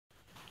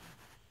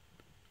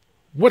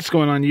What's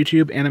going on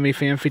YouTube? Anime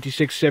Fan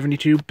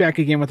 5672 back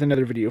again with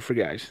another video for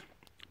guys.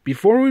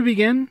 Before we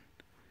begin,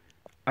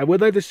 I would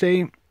like to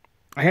say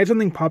I had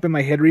something pop in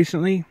my head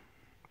recently,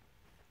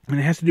 and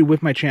it has to do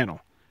with my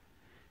channel.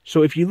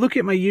 So if you look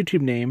at my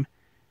YouTube name,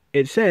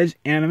 it says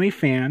Anime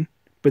Fan,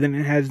 but then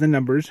it has the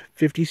numbers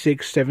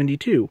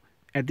 5672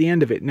 at the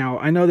end of it. Now,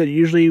 I know that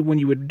usually when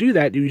you would do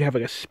that, you'd have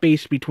like a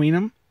space between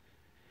them.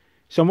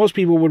 So most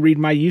people would read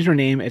my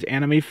username as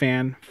Anime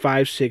Fan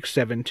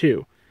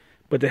 5672.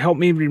 But to help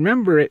me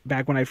remember it,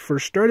 back when I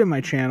first started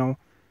my channel,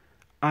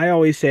 I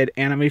always said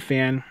Anime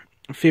Fan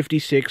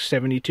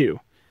 5672.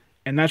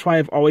 And that's why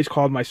I've always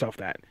called myself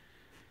that.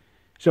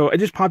 So it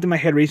just popped in my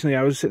head recently.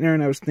 I was sitting there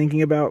and I was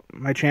thinking about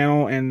my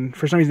channel, and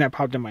for some reason that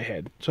popped in my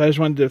head. So I just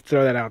wanted to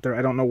throw that out there.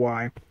 I don't know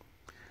why.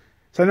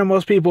 So I know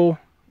most people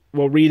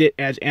will read it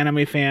as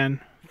Anime Fan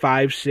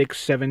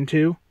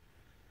 5672.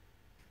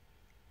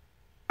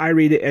 I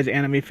read it as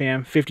Anime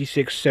Fan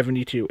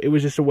 5672. It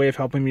was just a way of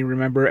helping me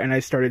remember, and I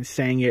started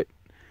saying it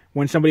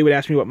when somebody would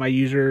ask me what my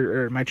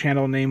user or my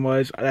channel name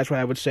was. That's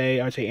what I would say.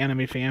 I would say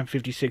Anime Fan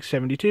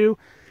 5672,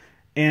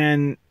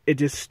 and it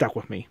just stuck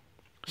with me.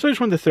 So I just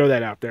wanted to throw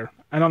that out there.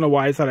 I don't know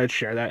why. I thought I'd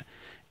share that.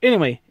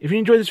 Anyway, if you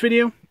enjoyed this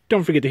video,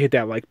 don't forget to hit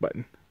that like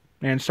button.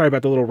 And sorry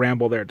about the little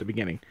ramble there at the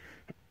beginning.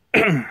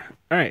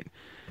 Alright.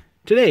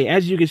 Today,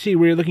 as you can see,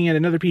 we're looking at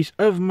another piece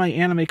of my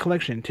anime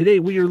collection. Today,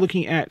 we are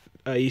looking at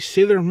a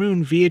Sailor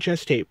Moon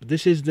VHS tape.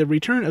 This is the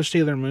Return of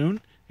Sailor Moon,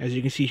 as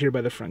you can see here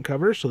by the front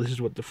cover. So this is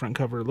what the front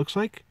cover looks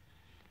like.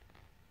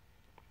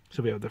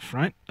 So we have the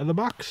front of the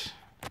box.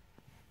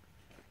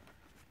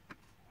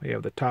 We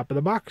have the top of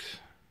the box.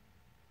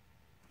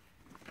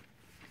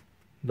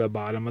 The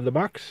bottom of the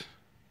box.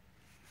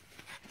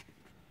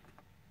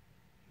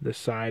 The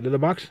side of the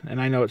box.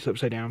 And I know it's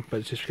upside down, but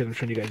it's just because I'm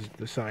showing you guys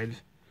the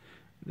sides.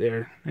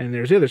 There. And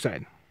there's the other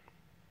side.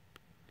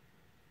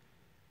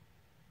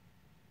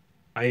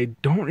 I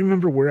don't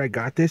remember where I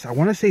got this. I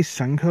want to say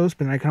Suncoast,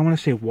 but I kind of want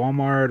to say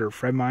Walmart or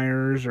Fred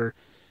Meyer's, or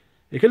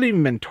it could have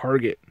even been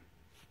Target.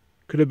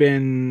 Could have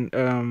been,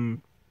 what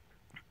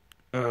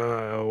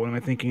am I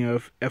thinking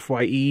of?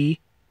 FYE.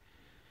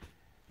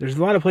 There's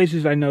a lot of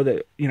places I know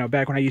that, you know,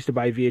 back when I used to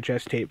buy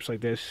VHS tapes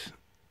like this,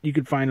 you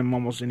could find them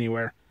almost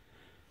anywhere.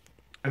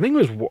 I think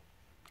it was,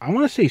 I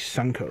want to say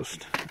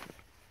Suncoast.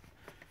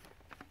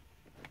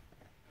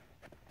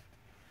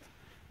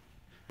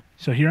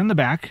 So here on the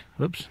back,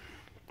 oops.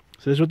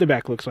 So this is what the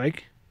back looks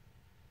like.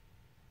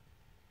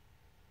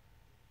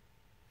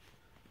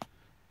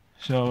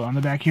 So on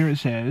the back here it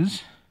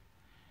says,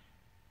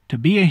 "To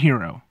be a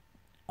hero,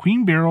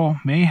 Queen Beryl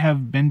may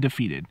have been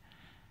defeated,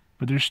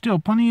 but there's still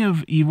plenty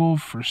of evil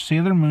for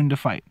Sailor Moon to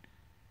fight.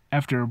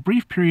 After a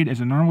brief period as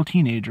a normal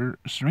teenager,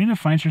 Serena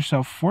finds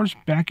herself forced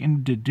back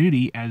into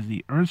duty as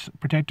the Earth's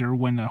protector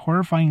when the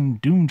horrifying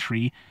Doom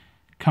Tree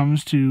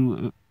comes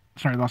to...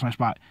 Sorry, I lost my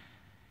spot.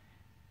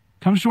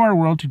 Comes to our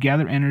world to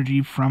gather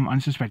energy from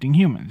unsuspecting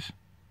humans.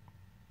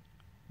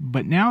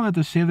 But now that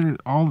the Sailor...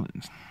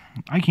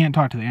 I can't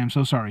talk today, I'm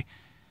so sorry.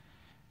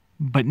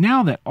 But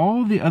now that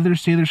all the other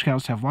Sailor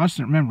Scouts have lost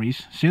their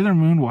memories, Sailor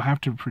Moon will have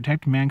to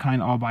protect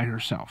mankind all by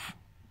herself."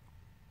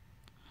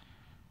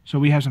 So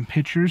we have some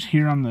pictures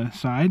here on the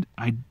side.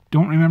 I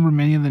don't remember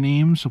many of the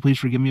names, so please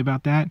forgive me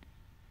about that.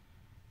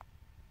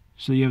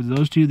 So you have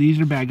those two. These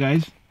are bad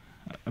guys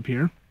up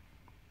here.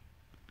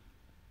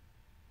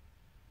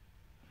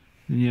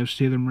 Then you have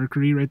Sailor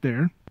Mercury right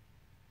there.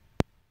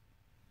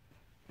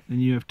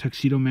 Then you have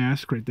Tuxedo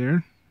Mask right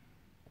there.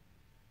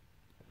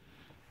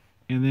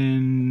 And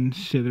then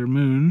Sailor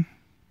Moon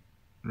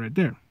right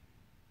there.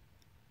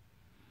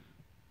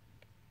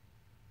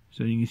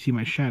 So you can see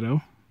my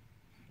shadow.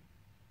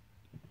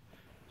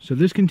 So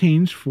this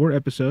contains 4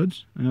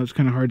 episodes. I know it's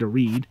kind of hard to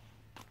read,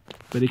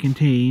 but it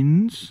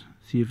contains...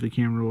 See if the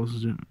camera will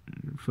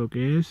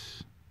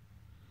focus.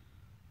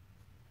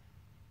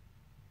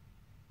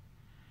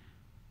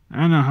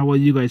 I don't know how well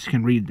you guys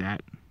can read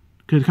that,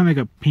 because it's kind of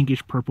like a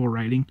pinkish purple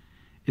writing.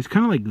 It's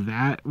kind of like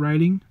that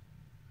writing,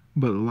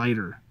 but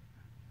lighter,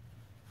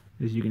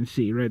 as you can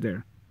see right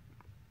there.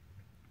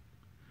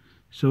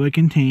 So it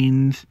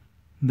contains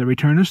The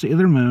Return of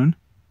Sailor Moon.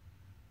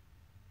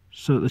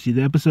 So let's see,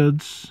 the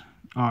episodes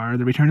are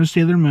The Return of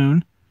Sailor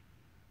Moon,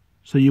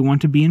 So You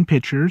Want to Be in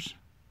Pictures,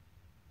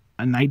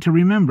 A Night to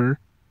Remember,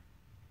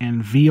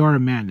 and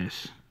VR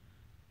Madness.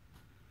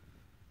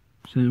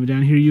 So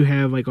down here you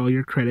have like all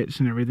your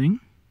credits and everything.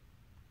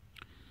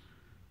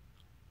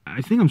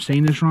 I think I'm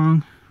saying this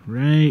wrong.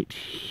 Right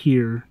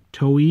here,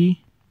 Toei,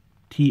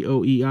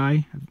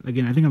 T-O-E-I.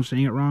 Again, I think I'm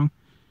saying it wrong.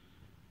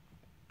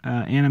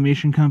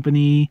 Animation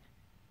Company,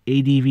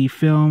 ADV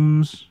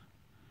Films,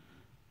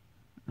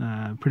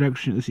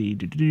 production, let's see,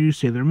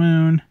 Sailor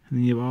Moon. And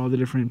then you have all the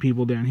different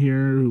people down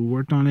here who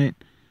worked on it.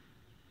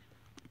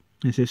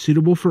 It says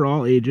suitable for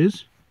all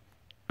ages,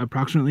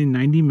 approximately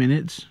 90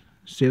 minutes.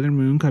 Sailor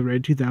Moon,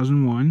 copyright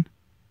 2001.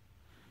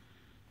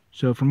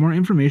 So for more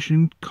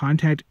information,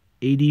 contact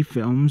AD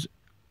Films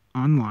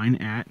online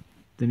at,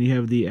 then you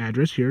have the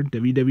address here,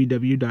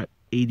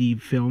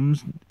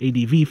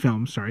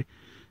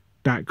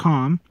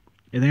 www.advfilms.com.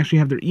 And they actually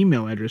have their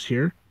email address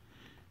here,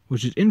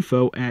 which is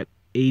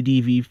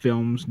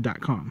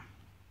info@advfilms.com.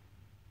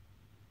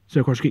 So,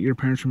 of course, get your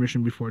parents'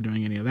 permission before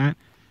doing any of that.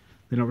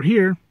 Then over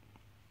here,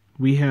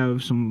 we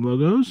have some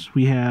logos.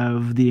 We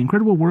have The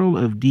Incredible World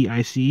of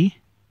DIC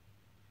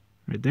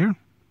right there.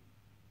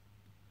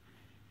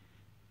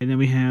 And then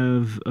we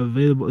have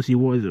available, let's see,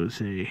 what does it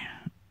say?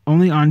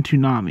 Only on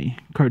Toonami,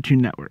 Cartoon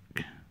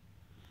Network.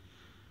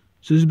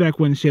 So this is back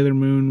when Sailor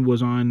Moon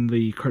was on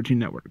the Cartoon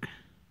Network.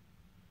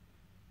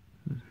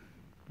 I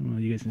don't know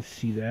if you guys can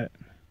see that.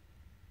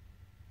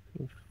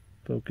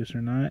 Focus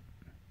or not.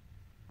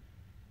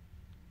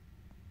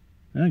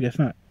 I guess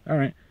not.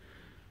 Alright.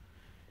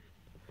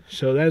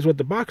 So that is what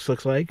the box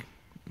looks like.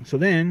 So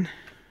then,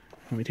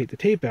 when we take the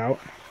tape out,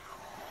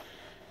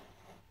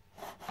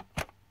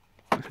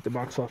 put the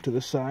box off to the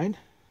side.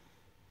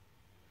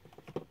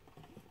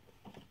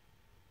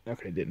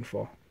 Okay, it didn't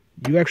fall.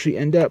 You actually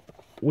end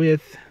up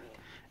with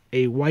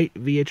a white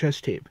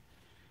VHS tape.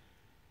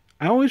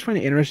 I always find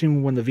it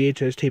interesting when the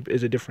VHS tape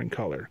is a different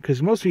color,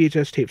 because most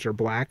VHS tapes are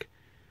black.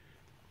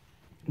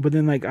 But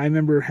then, like, I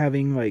remember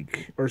having,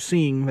 like, or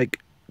seeing, like,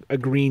 a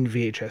green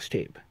VHS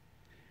tape.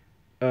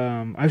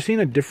 I've seen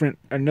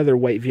another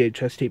white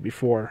VHS tape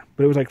before,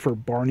 but it was like for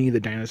Barney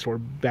the dinosaur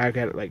back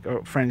at like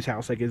a friend's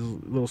house, like his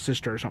little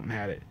sister or something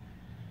had it.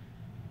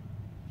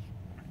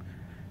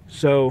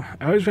 So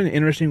I always find it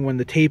interesting when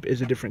the tape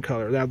is a different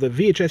color. Now the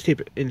VHS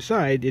tape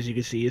inside, as you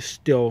can see, is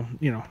still,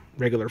 you know,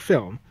 regular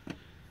film,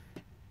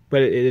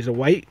 but it is a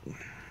white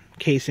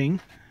casing,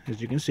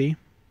 as you can see.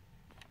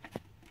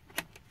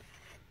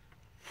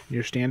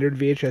 Your standard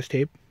VHS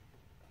tape.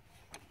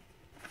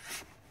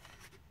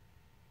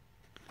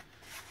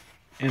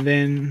 And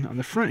then on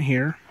the front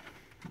here,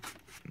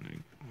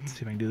 let's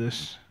see if I can do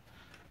this,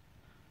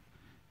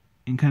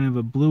 in kind of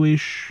a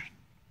bluish,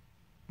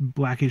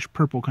 blackish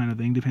purple kind of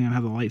thing, depending on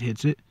how the light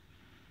hits it.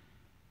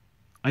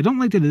 I don't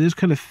like that it is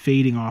kind of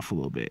fading off a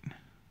little bit.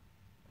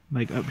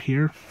 Like up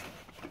here.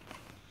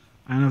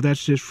 I don't know if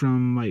that's just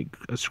from like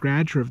a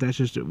scratch or if that's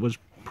just it was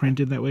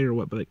printed that way or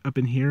what, but like up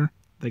in here,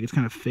 like it's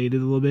kind of faded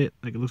a little bit.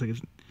 Like it looks like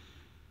it's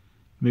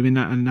maybe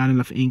not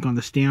enough ink on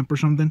the stamp or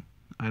something.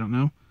 I don't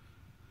know.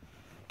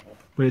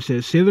 But it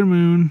says Sailor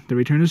Moon, The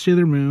Return of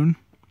Sailor Moon.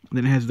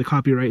 Then it has the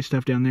copyright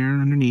stuff down there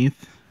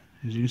underneath.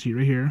 As you can see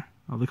right here,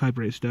 all the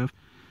copyright stuff.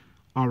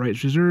 All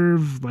rights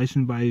reserved,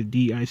 licensed by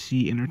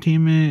DIC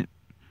Entertainment.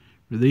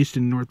 Released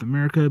in North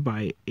America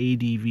by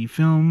ADV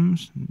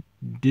Films.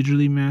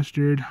 Digitally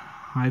mastered,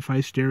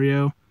 hi-fi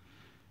stereo.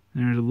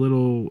 And there's a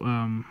little,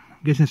 I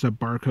guess that's a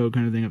barcode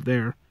kind of thing up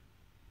there.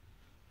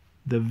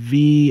 The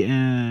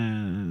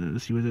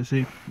let's see what does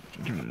that say?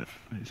 Turn it up.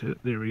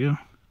 There we go.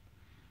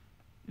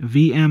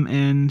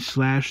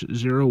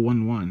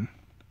 VMN/011.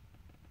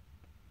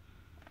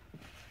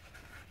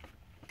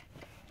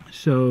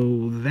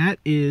 So that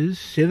is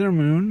Sailor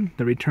Moon,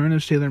 The Return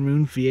of Sailor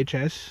Moon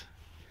VHS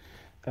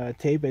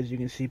tape, as you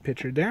can see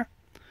pictured there.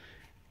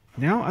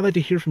 Now I'd like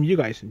to hear from you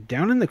guys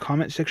down in the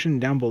comment section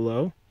down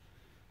below.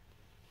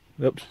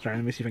 Oops, sorry,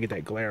 let me see if I can get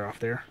that glare off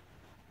there.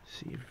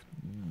 See if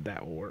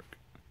that will work.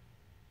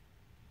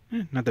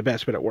 Not the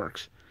best, but it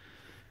works.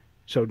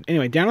 So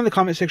anyway, down in the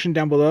comment section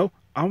down below,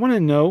 I want to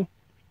know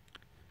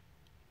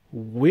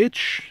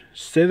which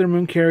Sailor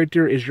Moon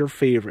character is your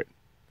favorite.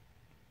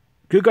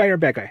 Good guy or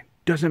bad guy,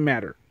 doesn't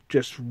matter.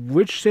 Just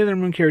which Sailor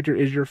Moon character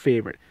is your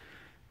favorite.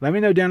 Let me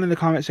know down in the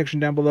comment section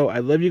down below. I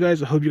love you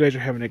guys. I hope you guys are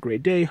having a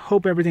great day.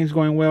 Hope everything's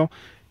going well.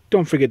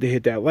 Don't forget to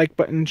hit that like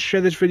button.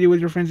 Share this video with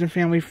your friends and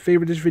family.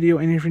 Favorite this video.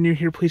 And if you're new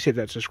here, please hit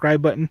that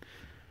subscribe button.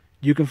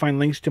 You can find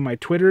links to my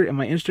Twitter and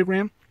my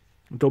Instagram.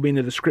 They'll be in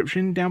the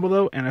description down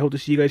below. And I hope to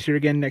see you guys here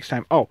again next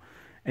time. Oh,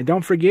 and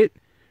don't forget,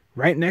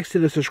 right next to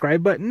the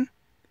subscribe button,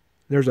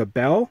 there's a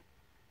bell.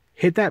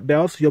 Hit that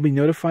bell so you'll be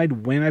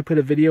notified when I put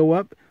a video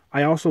up.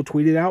 I also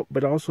tweet it out,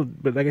 but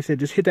like I said,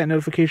 just hit that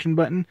notification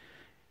button.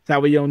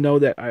 That way you'll know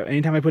that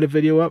anytime I put a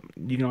video up,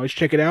 you can always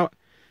check it out.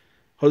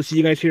 Hope to see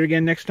you guys here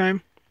again next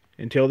time.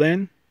 Until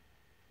then,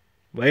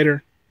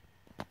 later.